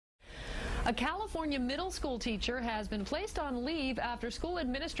A California middle school teacher has been placed on leave after school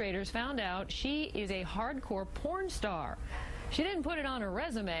administrators found out she is a hardcore porn star. She didn't put it on her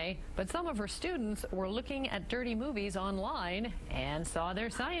resume, but some of her students were looking at dirty movies online and saw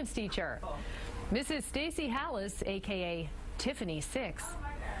their science teacher. Mrs. Stacy Halas, a.k.a. Tiffany Six.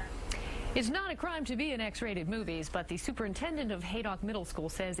 It's not a crime to be in X-rated movies, but the superintendent of Haydock Middle School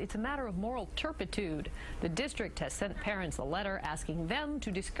says it's a matter of moral turpitude. The district has sent parents a letter asking them to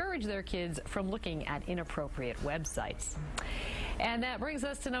discourage their kids from looking at inappropriate websites. And that brings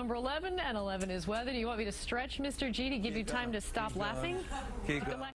us to number 11, and 11 is weather. Do you want me to stretch, Mr. G, to give you time to stop laughing? Keep going.